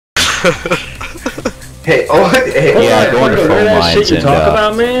Hey, oh, hey, Yeah, going to phone that lines shit you and, talk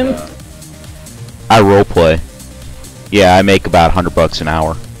about, man? I roleplay. Yeah, I make about $100 an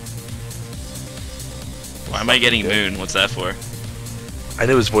hour. Why am I getting Moon? What's that for? I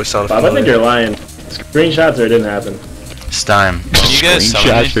knew his voice sounded Bob, I think familiar. you're lying. Screenshots or it didn't happen. Stein. Can you guys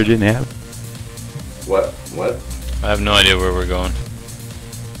summon Screenshots me? or didn't have. What? I have no idea where we're going.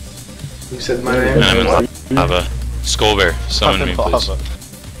 Who said my name? I'm in lava. Skullbear, summon me, please.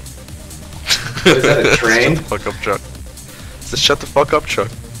 Is that a train? Shut the fuck up, Chuck. It's the shut the fuck up, Chuck.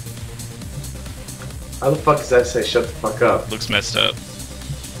 How the fuck does that say shut the fuck up? Looks messed up.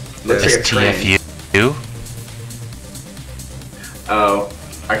 Looks like a train. TFU? Oh,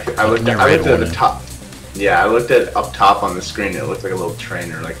 I looked at the top. Yeah, I looked at up top on the screen. It looked like a little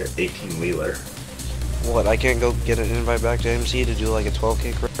train or like an 18-wheeler. What, I can't go get an invite back to MC to do like a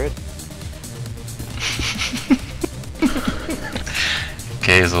 12k crit?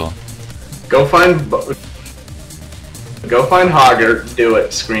 Kazel. Go find Hogger. Do it.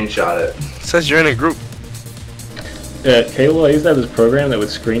 Screenshot it. It says you're in a group. Yeah, Cable, I used to have this program that would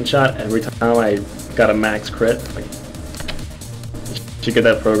screenshot every time I got a max crit. Like, you should get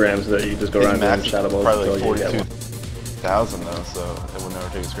that program so that you just go around doing shoutables probably until like you get one. 42,000 though, so it would never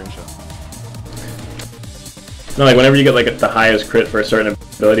take a screenshot. No, like whenever you get like the highest crit for a certain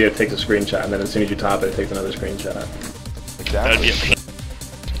ability, it takes a screenshot, and then as soon as you top it, it takes another screenshot. That'd be a Exactly. pain.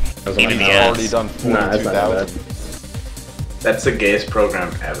 That's Pain what in I'm the doing. ass. Already done Nah, that's not that 42,000. That's the gayest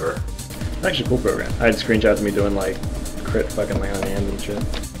program ever. Actually, cool program. I had screenshots of me doing like crit fucking land on hands and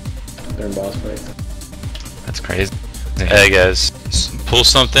shit during boss fights. That's crazy. Hey guys, pull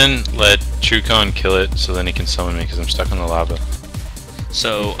something, let Trucon kill it so then he can summon me because I'm stuck in the lava.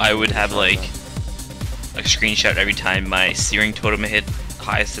 So I would have like a screenshot every time my searing totem hit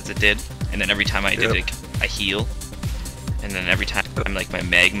highest as it did, and then every time I did a heal, and then every time like my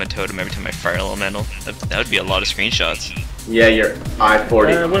magma totem, every time my fire elemental. That would be a lot of screenshots. Yeah, your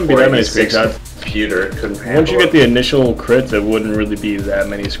I-40. It wouldn't be that many 46 screenshots. Computer couldn't handle Once you get it. the initial crits, it wouldn't really be that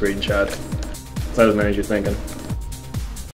many screenshots. It's not as many as you're thinking.